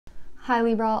Hi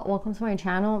Libra, welcome to my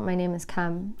channel. My name is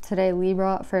Kem. Today,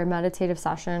 Libra, for a meditative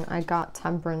session, I got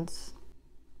Temperance.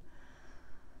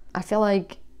 I feel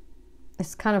like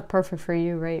it's kind of perfect for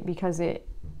you, right? Because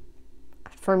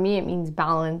for me, it means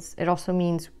balance. It also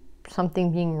means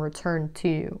something being returned to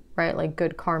you, right? Like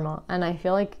good karma. And I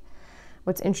feel like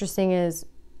what's interesting is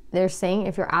they're saying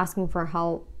if you're asking for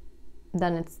help,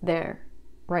 then it's there,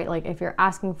 right? Like if you're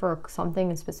asking for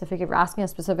something specific, if you're asking a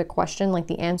specific question, like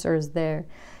the answer is there.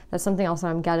 That's something else that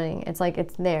I'm getting. It's like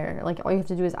it's there. Like all you have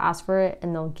to do is ask for it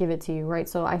and they'll give it to you, right?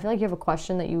 So I feel like you have a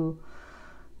question that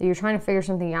you're trying to figure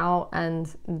something out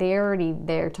and they're already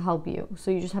there to help you. So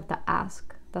you just have to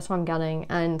ask. That's what I'm getting.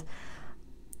 And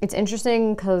it's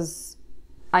interesting because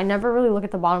I never really look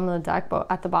at the bottom of the deck, but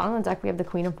at the bottom of the deck we have the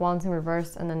Queen of Wands in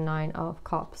reverse and the Nine of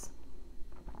Cups.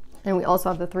 And we also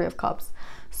have the Three of Cups.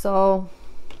 So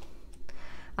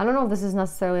I don't know if this is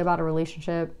necessarily about a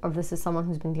relationship or if this is someone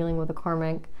who's been dealing with a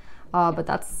karmic, but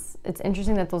it's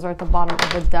interesting that those are at the bottom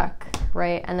of the deck,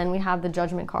 right? And then we have the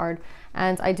Judgment card.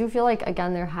 And I do feel like,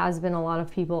 again, there has been a lot of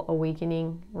people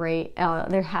awakening, right?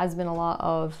 There has been a lot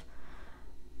of,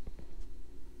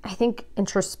 I think,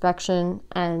 introspection,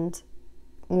 and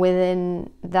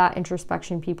within that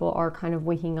introspection, people are kind of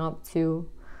waking up to,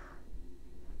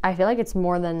 I feel like it's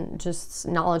more than just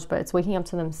knowledge, but it's waking up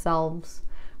to themselves,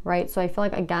 right? So I feel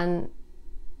like, again,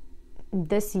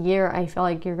 this year, I feel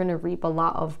like you're going to reap a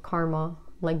lot of karma,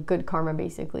 like good karma,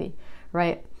 basically,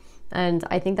 right? And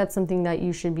I think that's something that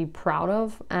you should be proud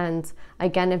of. And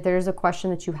again, if there's a question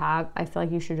that you have, I feel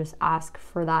like you should just ask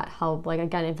for that help. Like,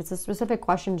 again, if it's a specific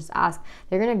question, just ask.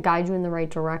 They're going to guide you in the right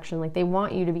direction. Like, they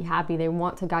want you to be happy. They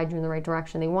want to guide you in the right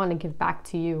direction. They want to give back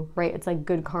to you, right? It's like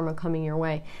good karma coming your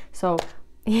way. So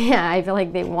yeah, I feel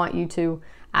like they want you to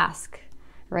ask,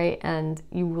 right? And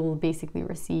you will basically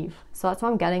receive. So that's what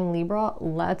I'm getting, Libra.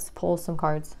 Let's pull some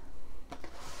cards.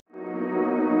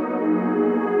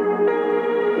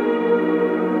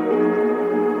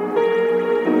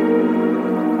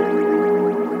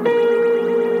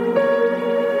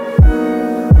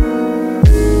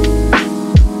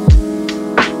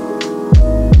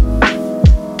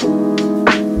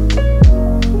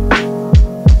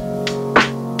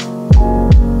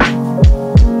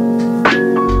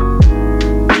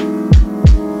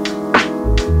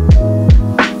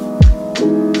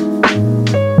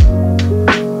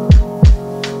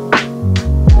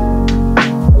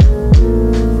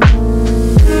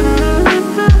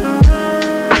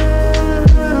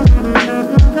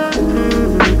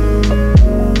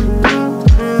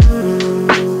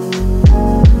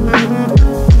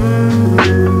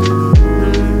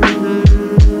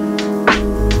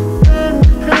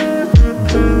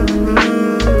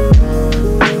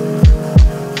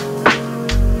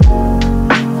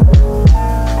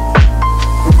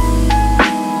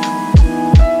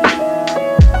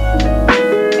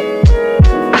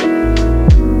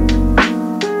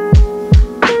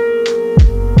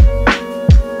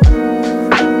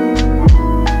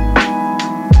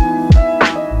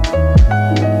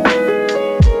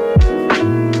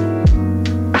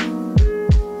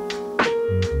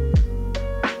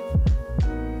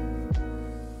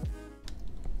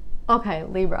 Okay,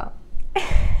 Libra.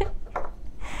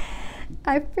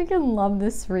 I freaking love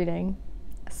this reading.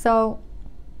 So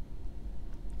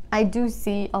I do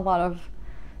see a lot of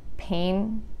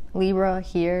pain, Libra,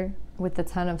 here with the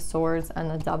Ten of Swords and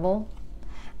the Devil.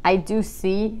 I do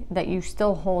see that you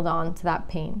still hold on to that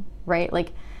pain, right?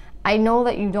 Like, I know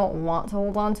that you don't want to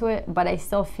hold on to it, but I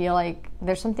still feel like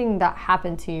there's something that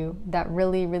happened to you that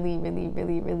really, really, really,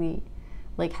 really, really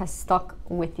like has stuck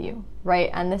with you, right?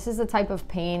 And this is the type of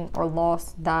pain or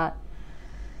loss that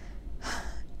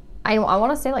I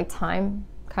want to say, like, time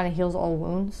kind of heals all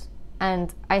wounds,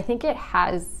 and I think it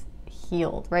has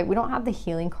healed, right? We don't have the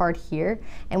healing card here,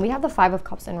 and we have the Five of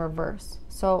Cups in reverse.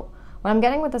 So what I'm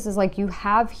getting with this is, like, you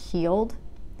have healed,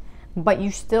 but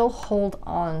you still hold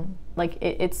on. Like,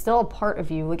 it's still a part of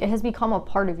you. Like, it has become a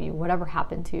part of you, whatever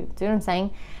happened to you. Do you know what I'm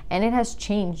saying? And it has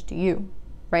changed you,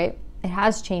 right? It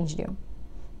has changed you.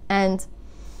 And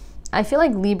I feel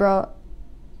like, Libra,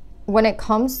 when it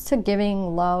comes to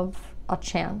giving love a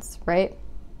chance, right?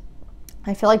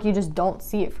 I feel like you just don't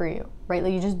see it for you, right?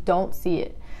 Like, you just don't see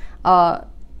it.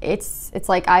 It's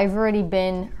like I've already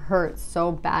been hurt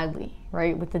so badly,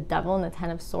 right? With the Devil and the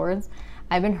Ten of Swords.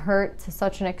 I've been hurt to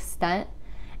such an extent,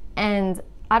 and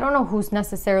I don't know who's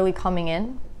necessarily coming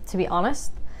in, to be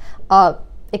honest.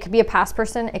 It could be a past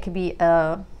person. It could be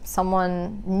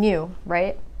someone new,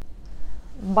 right?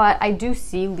 But I do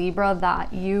see, Libra,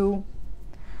 that you,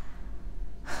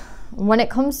 when it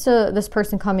comes to this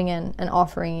person coming in and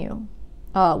offering you,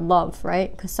 love,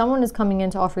 right? Because someone is coming in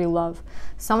to offer you love.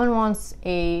 Someone wants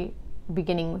a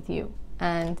beginning with you,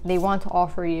 and they want to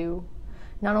offer you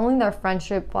not only their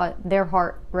friendship, but their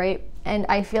heart, right? And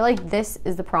I feel like this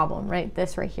is the problem, right?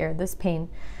 This right here, this pain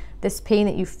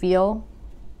that you feel.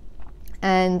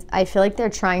 And I feel like they're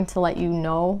trying to let you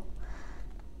know.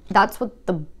 That's what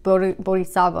the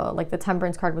Bodhisattva, like the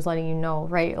Temperance card, was letting you know,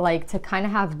 right? Like to kind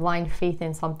of have blind faith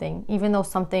in something, even though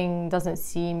something doesn't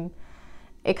seem,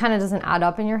 it kind of doesn't add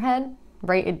up in your head,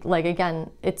 right? It, like,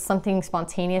 again, it's something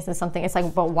spontaneous and something, it's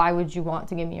like, but why would you want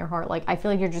to give me your heart? Like, I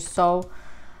feel like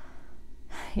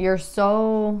you're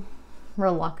so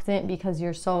reluctant because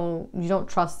you don't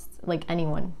trust like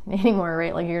anyone anymore,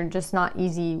 right? Like you're just not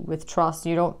easy with trust.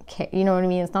 You don't care, you know what I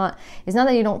mean? It's not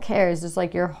that you don't care, it's just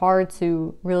like you're hard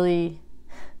to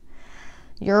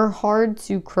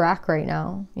crack right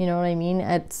now. You know what I mean?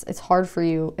 It's hard for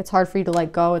you. It's hard for you to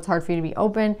let go. It's hard for you to be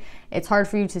open. It's hard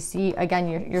for you to see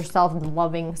again yourself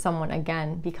loving someone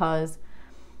again, because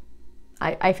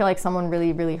I feel like someone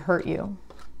really, really hurt you,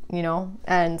 you know?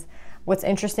 And what's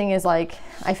interesting is, like,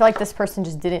 I feel like this person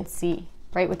just didn't see,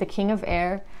 right? With the King of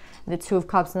Air, the Two of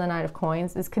Cups, and the Knight of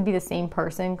Coins, this could be the same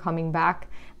person coming back,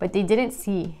 but they didn't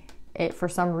see it for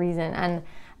some reason, and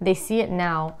they see it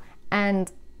now.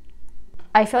 And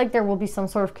I feel like there will be some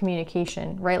sort of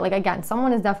communication, right? Like, again,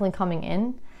 someone is definitely coming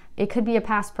in. It could be a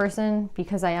past person,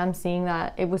 because I am seeing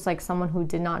that it was like someone who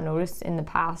did not notice in the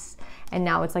past, and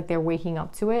now it's like they're waking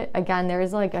up to it. Again, there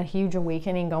is like a huge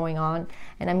awakening going on,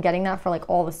 and I'm getting that for like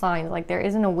all the signs. Like there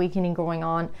is an awakening going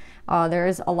on. There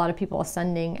is a lot of people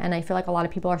ascending, and I feel like a lot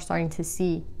of people are starting to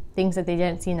see things that they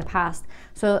didn't see in the past.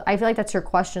 So I feel like that's your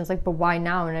question. It's like, but why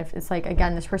now? And if it's like,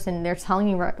 again, this person, they're telling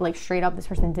you like straight up, this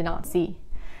person did not see,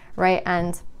 right?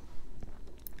 And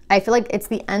I feel like it's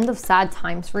the end of sad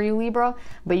times for you, Libra,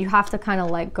 but you have to kind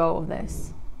of let go of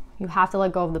this. You have to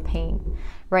let go of the pain,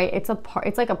 right? It's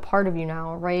like a part of you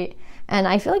now, right? And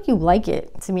I feel like you like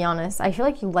it, to be honest. I feel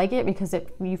like you like it because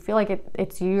you feel like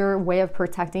it's your way of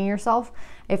protecting yourself.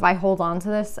 If I hold on to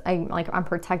this, I'm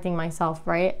protecting myself,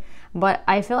 right? But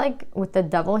I feel like with the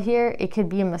Devil here, it could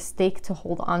be a mistake to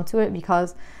hold on to it,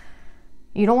 because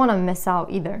you don't want to miss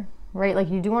out either, right? Like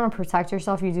you do want to protect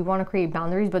yourself, you do want to create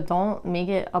boundaries, but don't make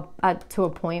it to a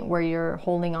point where you're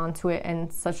holding on to it in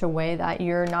such a way that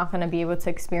you're not going to be able to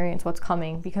experience what's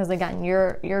coming. Because again,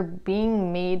 you're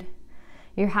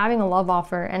having a love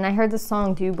offer. And I heard the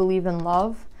song, Do You Believe in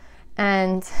Love?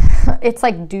 And it's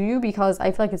like, do you? Because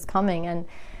I feel like it's coming. And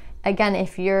again,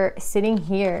 if you're sitting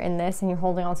here in this and you're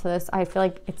holding on to this, I feel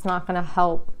like it's not going to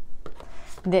help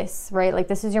this, right? Like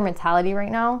this is your mentality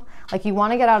right now. Like you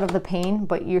want to get out of the pain,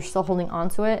 but you're still holding on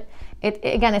to it.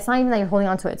 Again, it's not even that you're holding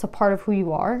on to it. It's a part of who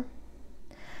you are.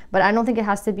 But I don't think it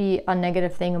has to be a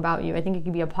negative thing about you. I think it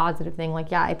could be a positive thing.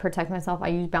 Like, yeah, I protect myself, I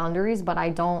use boundaries, but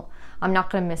I'm not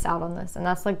going to miss out on this. And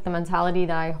that's like the mentality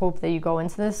that I hope that you go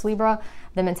into this, Libra.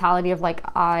 The mentality of like,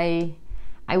 I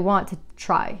want to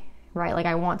try, right? Like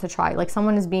I want to try. Like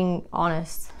someone is being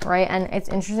honest, right? And it's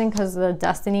interesting because the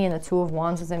Destiny and the Two of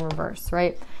Wands is in reverse,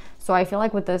 right? So I feel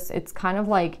like with this, it's kind of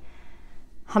like,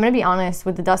 I'm going to be honest,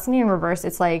 with the Destiny in reverse,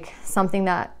 it's like something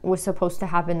that was supposed to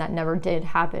happen that never did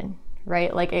happen,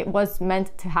 right? Like it was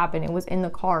meant to happen. It was in the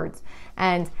cards.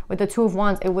 And with the Two of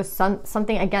Wands, it was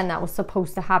something, again, that was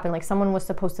supposed to happen. Like someone was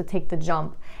supposed to take the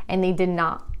jump and they did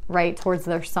not, right? Towards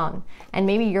their sun. And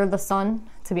maybe you're the sun,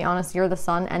 to be honest, you're the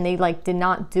sun, and they like did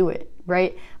not do it,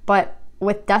 right? But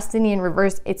with Destiny in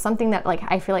reverse, it's something that like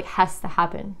I feel like has to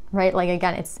happen, right? Like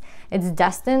again, it's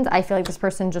destined. I feel like this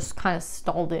person just kind of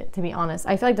stalled it, to be honest.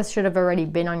 I feel like this should have already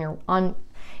been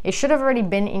it should have already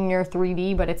been in your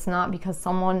 3D, but it's not, because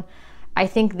someone, I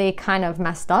think they kind of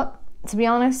messed up, to be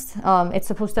honest. It's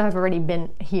supposed to have already been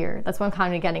here. That's what I'm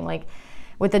kind of getting. Like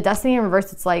with the Destiny in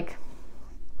reverse, it's like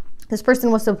this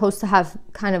person was supposed to have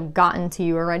kind of gotten to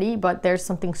you already, but there's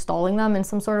something stalling them in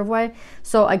some sort of way.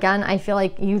 So again, I feel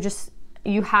like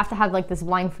you have to have like this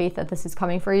blind faith that this is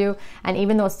coming for you. And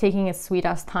even though it's taking its sweet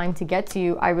ass time to get to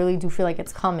you, I really do feel like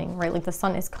it's coming, right? Like the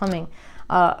sun is coming.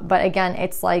 But again,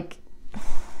 it's like,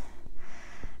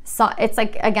 so it's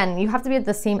like, again, you have to be at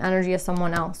the same energy as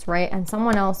someone else, right? And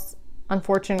someone else,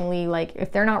 unfortunately, like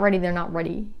if they're not ready, they're not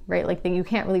ready, right? Like you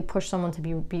can't really push someone to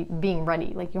be being ready.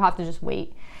 Like you have to just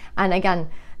wait. And again,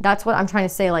 that's what I'm trying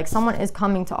to say. Like someone is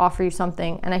coming to offer you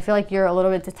something, and I feel like you're a little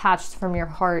bit detached from your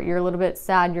heart. You're a little bit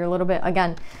sad. You're a little bit,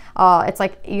 again, it's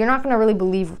like you're not going to really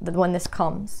believe that when this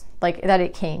comes, like that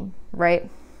it came, right?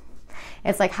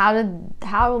 It's like, how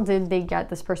did they get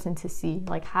this person to see?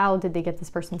 Like, how did they get this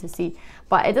person to see?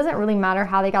 But it doesn't really matter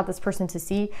how they got this person to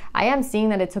see. I am seeing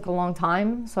that it took a long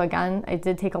time. So again, it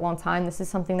did take a long time. This is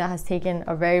something that has taken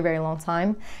a very, very long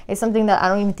time. It's something that I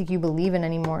don't even think you believe in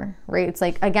anymore, right? It's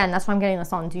like, again, that's why I'm getting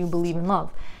this on. Do you believe in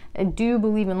love? Do you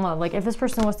believe in love? Like, if this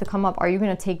person was to come up, are you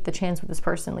going to take the chance with this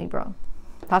person, Libra?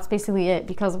 That's basically it,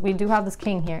 because we do have this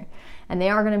king here, and they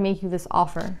are going to make you this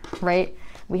offer, right?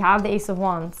 We have the Ace of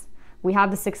Wands. We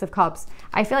have the Six of Cups.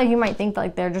 I feel like you might think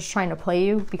like they're just trying to play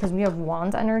you, because we have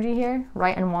Wands energy here,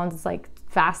 right? And Wands is like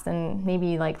fast and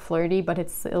maybe like flirty, but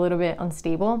it's a little bit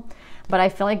unstable. But I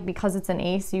feel like because it's an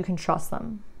ace, you can trust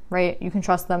them, right? You can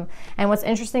trust them. And what's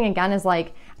interesting again is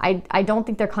like, I don't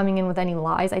think they're coming in with any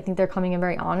lies. I think they're coming in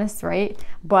very honest, right?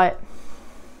 But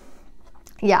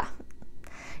yeah,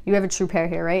 you have a true pair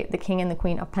here, right? The King and the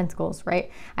Queen of Pentacles,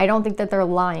 right? I don't think that they're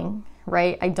lying,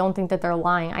 right? I don't think that they're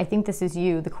lying. I think this is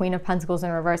you, the Queen of Pentacles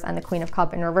in reverse and the Queen of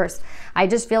Cups in reverse. I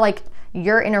just feel like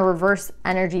you're in a reverse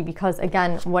energy because,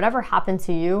 again, whatever happened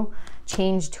to you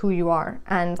changed who you are.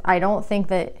 And I don't think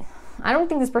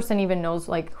this person even knows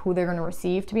like who they're going to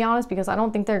receive, to be honest, because I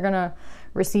don't think they're going to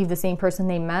receive the same person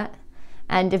they met.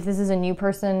 And if this is a new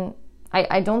person,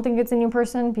 I don't think it's a new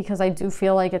person, because I do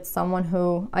feel like it's someone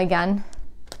who, again,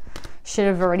 should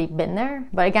have already been there.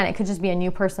 But again, it could just be a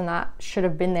new person that should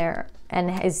have been there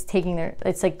and is taking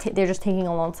it's like they're just taking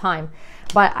a long time.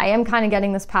 But I am kind of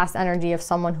getting this past energy of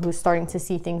someone who's starting to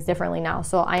see things differently now.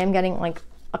 So I am getting like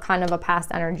a kind of a past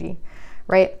energy,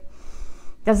 right?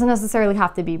 Doesn't necessarily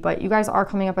have to be, but you guys are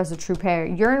coming up as a true pair.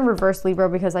 You're in reverse, Libra,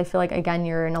 because I feel like, again,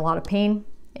 you're in a lot of pain,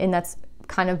 and that's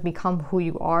kind of become who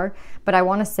you are. But I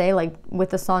want to say, like, with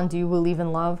the Sun, do you believe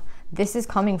in love? This is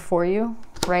coming for you,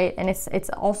 right? And it's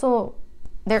also,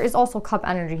 there is also cup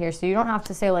energy here. So you don't have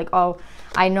to say like, oh,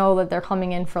 I know that they're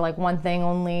coming in for like one thing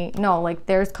only. No, like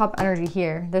there's cup energy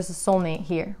here. There's a soulmate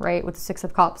here, right? With the Six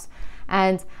of Cups.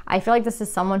 And I feel like this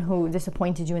is someone who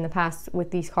disappointed you in the past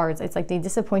with these cards. It's like they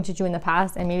disappointed you in the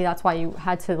past, and maybe that's why you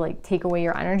had to like take away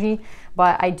your energy.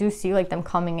 But I do see like them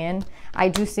coming in. I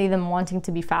do see them wanting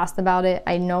to be fast about it.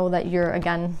 I know that you're,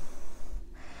 again,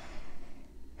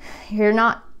 you're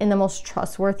not in the most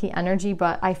trustworthy energy,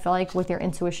 but I feel like with your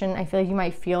intuition, I feel like you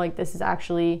might feel like this is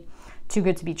actually too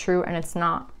good to be true, and it's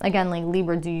not. Again, like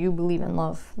Libra, do you believe in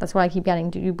love? That's what I keep getting.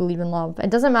 Do you believe in love? It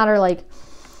doesn't matter like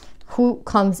who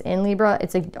comes in, Libra.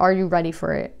 It's like, are you ready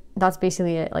for it? That's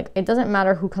basically it. Like, it doesn't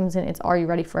matter who comes in, it's are you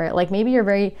ready for it? Like, maybe you're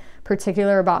very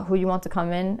particular about who you want to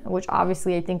come in, which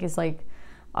obviously I think is like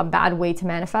a bad way to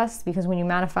manifest, because when you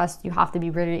manifest, you have to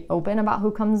be really open about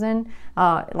who comes in.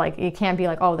 Like, it can't be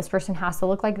like, oh, this person has to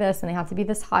look like this, and they have to be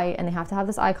this height, and they have to have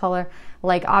this eye color.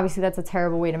 Like, obviously that's a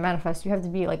terrible way to manifest. You have to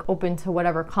be like open to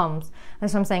whatever comes.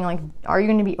 That's what I'm saying. Like, are you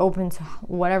going to be open to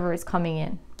whatever is coming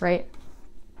in, right?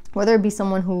 Whether it be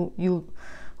someone who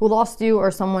lost you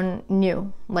or someone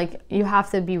new. Like, you have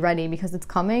to be ready, because it's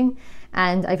coming,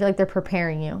 and I feel like they're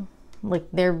preparing you. Like,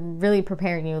 they're really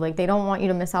preparing you. Like, they don't want you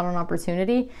to miss out on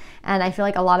opportunity. And I feel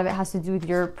like a lot of it has to do with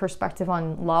your perspective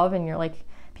on love and your like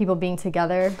people being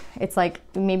together. It's like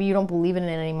maybe you don't believe in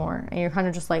it anymore, and you're kind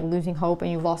of just like losing hope,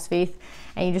 and you've lost faith,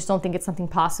 and you just don't think it's something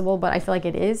possible. But I feel like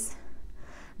it is,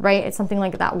 right? It's something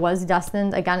like that was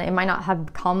destined. Again, it might not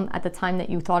have come at the time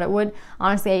that you thought it would.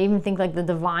 Honestly, I even think like the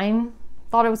divine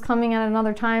thought it was coming at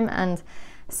another time, and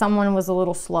someone was a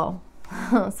little slow.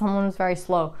 Someone was very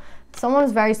slow. Someone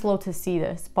was very slow to see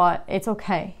this, but it's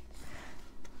okay,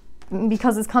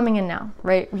 because it's coming in now,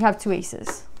 right? We have two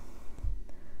aces.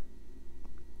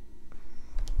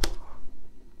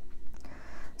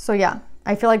 So yeah,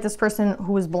 I feel like this person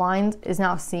who was blind is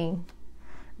now seeing,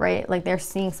 right? Like, they're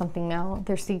seeing something now.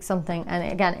 They're seeing something.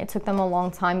 And again, it took them a long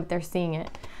time, but they're seeing it.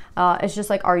 It's just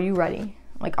like, are you ready?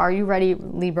 Like, are you ready,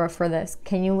 Libra, for this?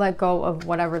 Can you let go of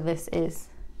whatever this is?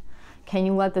 Can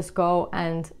you let this go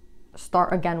and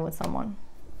start again with someone?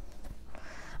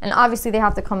 And obviously they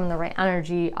have to come in the right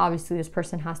energy. Obviously this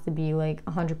person has to be like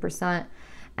 100%.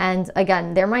 And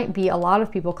again, there might be a lot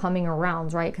of people coming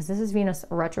around, right? Because this is Venus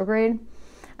retrograde.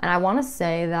 And I want to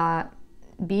say that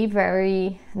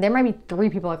there might be 3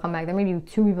 people that come back. There may be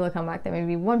 2 people that come back. There may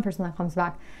be 1 person that comes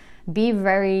back. Be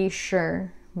very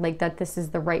sure like that this is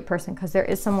the right person, because there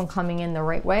is someone coming in the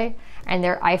right way, and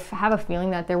I have a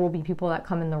feeling that there will be people that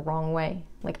come in the wrong way.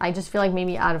 Like, I just feel like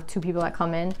maybe out of 2 people that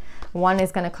come in, 1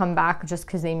 is going to come back just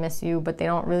because they miss you, but they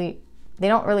don't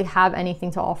really have anything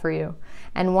to offer you,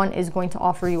 and 1 is going to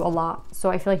offer you a lot. So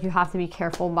I feel like you have to be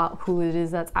careful about who it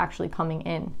is that's actually coming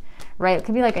in, right? It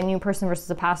could be like a new person versus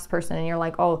a past person, and you're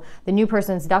like, oh, the new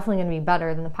person is definitely going to be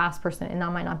better than the past person, and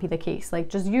that might not be the case. Like,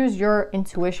 just use your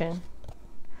intuition,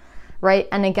 right?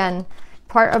 And again,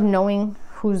 part of knowing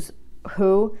who's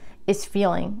who is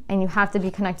feeling, and you have to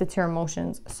be connected to your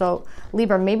emotions. So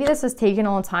Libra, maybe this has taken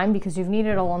a long time because you've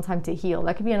needed a long time to heal.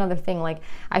 That could be another thing. Like,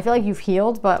 I feel like you've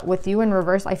healed, but with you in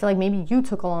reverse, I feel like maybe you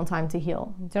took a long time to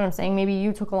heal. Do you know what I'm saying? Maybe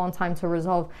you took a long time to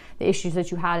resolve the issues that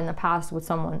you had in the past with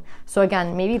someone. So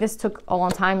again, maybe this took a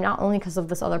long time, not only because of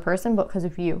this other person, but because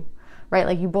of you, right?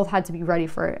 Like, you both had to be ready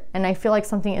for it. And I feel like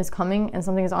something is coming and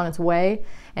something is on its way,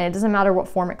 and it doesn't matter what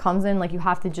form it comes in. Like, you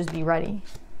have to just be ready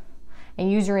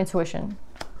and use your intuition.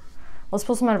 Let's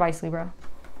pull some advice, Libra.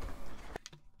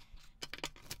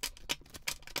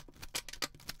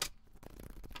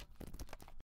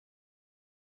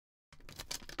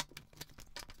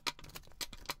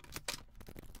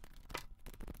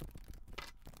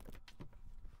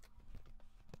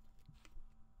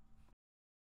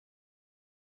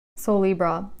 So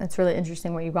Libra, it's really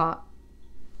interesting what you got.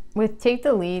 With Take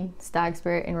the Lead, Stag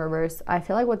Spirit in reverse, I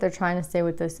feel like what they're trying to say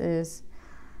with this is,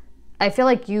 I feel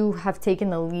like you have taken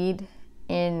the lead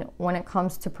in when it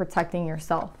comes to protecting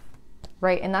yourself,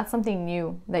 right? And that's something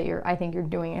new that I think you're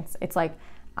doing. It's like,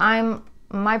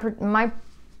 my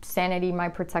sanity, my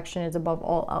protection is above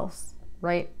all else,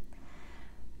 right?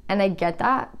 And I get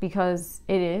that because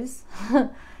it is,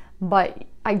 but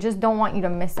I just don't want you to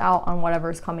miss out on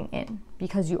whatever's coming in,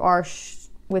 because you are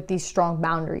with these strong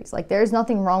boundaries. Like, there's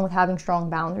nothing wrong with having strong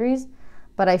boundaries,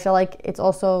 but I feel like it's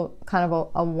also kind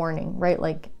of a warning, right?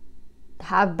 Like,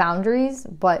 have boundaries,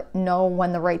 but know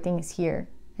when the right thing is here.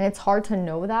 And it's hard to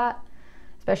know that,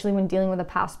 especially when dealing with a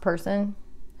past person,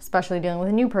 especially dealing with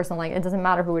a new person. Like, it doesn't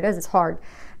matter who it is, it's hard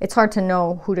to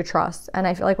know who to trust. And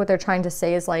I feel like what they're trying to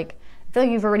say is, like, I feel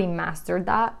like you've already mastered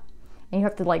that, and you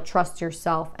have to, like, trust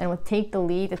yourself. And with Take the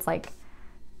Lead, it's like,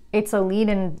 it's a lead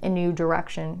in a new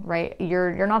direction, right?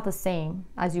 You're not the same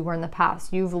as you were in the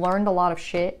past. You've learned a lot of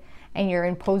shit, and you're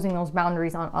imposing those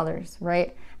boundaries on others,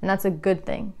 right? And that's a good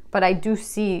thing. But I do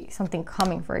see something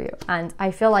coming for you. And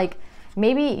I feel like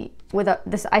maybe with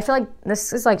this, I feel like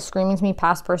this is like screaming to me,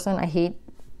 past person. I hate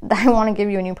that I want to give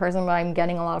you a new person, but I'm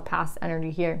getting a lot of past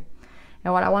energy here.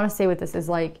 And what I want to say with this is,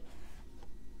 like,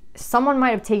 someone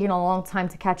might have taken a long time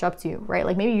to catch up to you, right?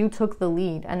 Like, maybe you took the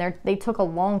lead and they took a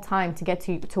long time to get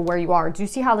to where you are. Do you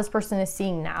see how this person is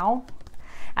seeing now?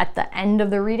 At the end of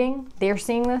the reading, they're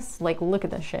seeing this. Like, look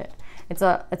at this shit.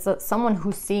 It's someone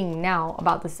who's seeing now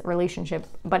about this relationship,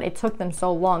 but it took them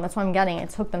so long. That's what I'm getting. It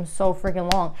took them so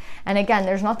freaking long. And again,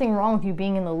 there's nothing wrong with you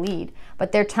being in the lead,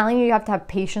 but they're telling you have to have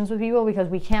patience with people, because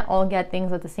we can't all get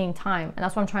things at the same time. And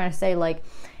that's what I'm trying to say. Like,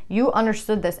 you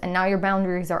understood this, and now your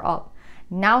boundaries are up.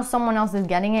 Now someone else is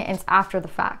getting it, and it's after the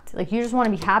fact. Like, you just want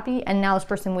to be happy, and now this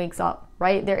person wakes up,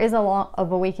 right? There is a lot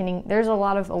of awakening. There's a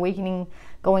lot of awakening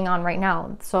going on right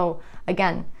now. So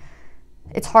again,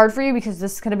 it's hard for you because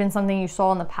this could have been something you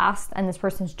saw in the past, and this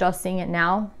person's just seeing it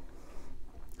now.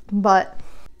 But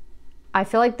I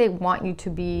feel like they want you to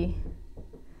be,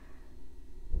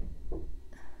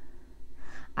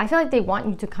 I feel like they want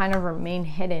you to kind of remain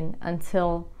hidden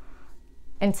until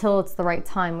it's the right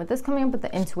time. With this coming up with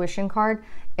the intuition card,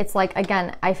 it's like,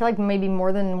 again, I feel like maybe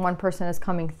more than one person is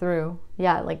coming through.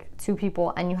 Yeah, like 2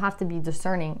 people, and you have to be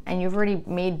discerning, and you've already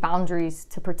made boundaries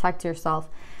to protect yourself,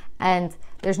 and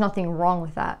there's nothing wrong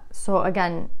with that. So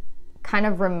again, kind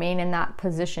of remain in that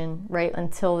position, right,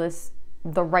 until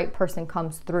the right person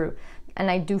comes through. And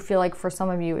I do feel like for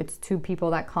some of you, it's 2 people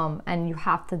that come, and you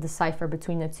have to decipher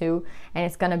between the 2, and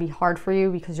it's gonna be hard for you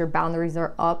because your boundaries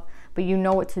are up, but you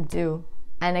know what to do.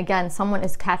 And again, someone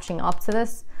is catching up to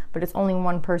this, but it's only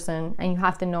one person, and you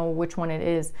have to know which one it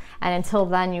is. And until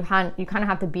then, you kind of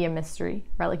have to be a mystery,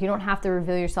 right? Like, you don't have to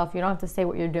reveal yourself. You don't have to say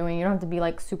what you're doing. You don't have to be,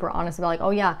 like, super honest about, like, oh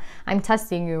yeah, I'm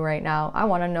testing you right now. I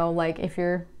want to know, like, if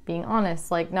you're being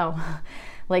honest. Like, no.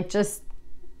 Like, just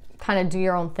kind of do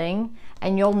your own thing,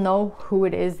 and you'll know who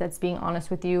it is that's being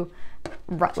honest with you.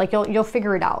 Like, you'll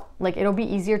figure it out. Like, it'll be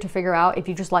easier to figure out if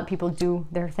you just let people do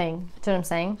their thing. Do you know what I'm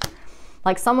saying?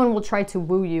 Like, someone will try to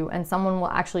woo you, and someone will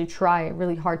actually try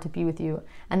really hard to be with you,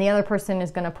 and the other person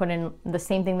is going to put in the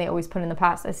same thing they always put in the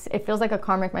past. It feels like a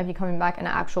karmic might be coming back, and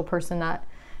an actual person that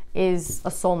is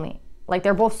a soulmate. Like,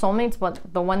 they're both soulmates, but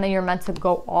the one that you're meant to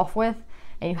go off with,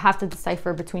 and you have to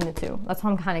decipher between the 2. That's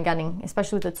what I'm kind of getting,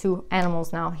 especially with the 2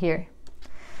 animals now here.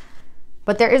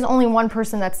 But there is only one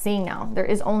person that's seeing now. There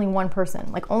is only one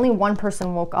person. Like, only one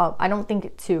person woke up. I don't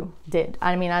think 2 did.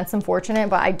 I mean, that's unfortunate,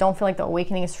 but I don't feel like the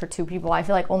awakening is for 2 people. I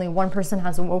feel like only one person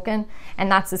has awoken,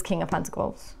 and that's this King of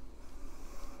Pentacles.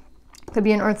 Could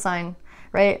be an earth sign,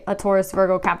 right? A Taurus,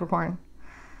 Virgo, Capricorn.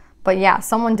 But yeah,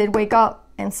 someone did wake up,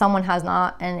 and someone has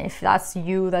not. And if that's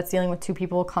you that's dealing with 2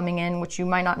 people coming in, which you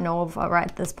might not know of right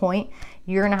at this point,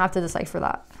 you're going to have to decipher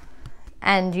that.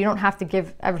 And you don't have to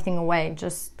give everything away.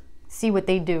 Just see what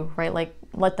they do, right? Like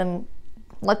let them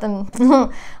let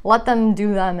them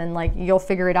do them, and like you'll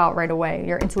figure it out right away.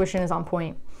 Your intuition is on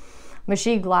point.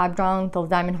 Mashig Labdrang, the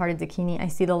diamond-hearted Dakini. I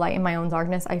see the light in my own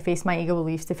darkness. I face my ego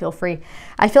beliefs to feel free.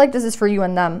 I feel like this is for you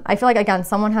and them. I feel like, again,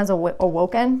 someone has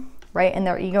awoken, right? And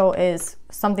their ego is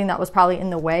something that was probably in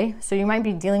the way. So you might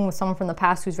be dealing with someone from the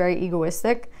past who's very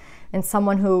egoistic, and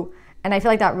someone who, and I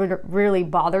feel like that would really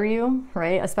bother you,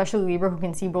 right? Especially Libra, who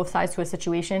can see both sides to a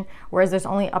situation, whereas there's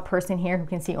only a person here who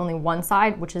can see only one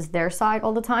side, which is their side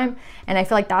all the time. And I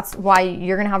feel like that's why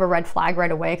you're gonna have a red flag right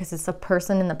away, because it's a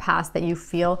person in the past that you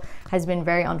feel has been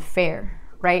very unfair,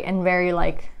 right? And very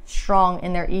like strong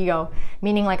in their ego,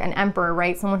 meaning like an emperor,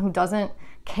 right? Someone who doesn't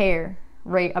care,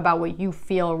 right, about what you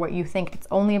feel or what you think. It's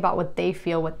only about what they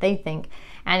feel, what they think.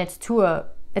 And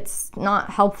it's not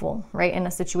helpful, right, in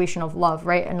a situation of love,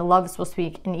 right? And love is supposed to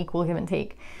be an equal give and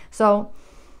take. So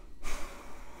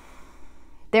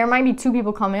there might be two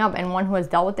people coming up, and one who has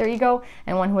dealt with their ego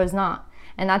and one who has not.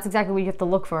 And that's exactly what you have to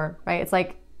look for, right? It's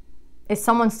like, is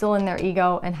someone still in their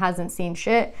ego and hasn't seen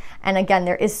shit? And again,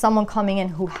 there is someone coming in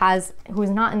who's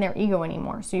not in their ego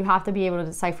anymore. So you have to be able to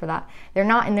decipher that. They're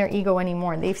not in their ego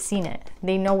anymore. They've seen it.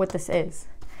 They know what this is.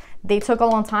 They took a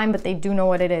long time, but they do know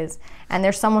what it is. And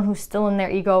there's someone who's still in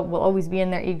their ego, will always be in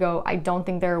their ego. I don't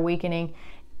think they're awakening.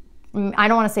 I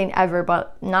don't want to say ever,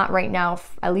 but not right now,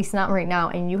 at least not right now.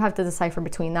 And you have to decipher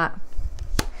between that.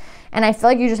 And I feel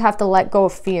like you just have to let go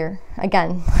of fear.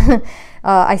 Again,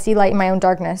 I see light in my own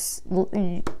darkness.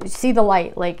 See the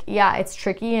light. Like, yeah, it's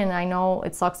tricky, and I know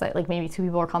it sucks that like maybe two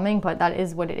people are coming, but that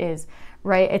is what it is,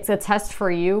 right? It's a test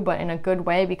for you, but in a good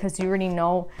way, because you already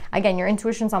know, again, your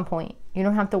intuition's on point. You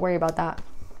don't have to worry about that.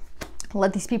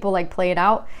 Let these people like play it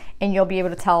out, and you'll be able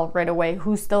to tell right away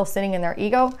who's still sitting in their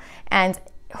ego and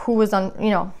who was on, you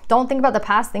know, don't think about the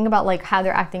past, think about like how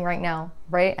they're acting right now,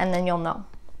 right? And then you'll know.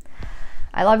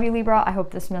 I love you, Libra. I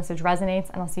hope this message resonates,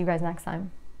 and I'll see you guys next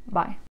time. Bye.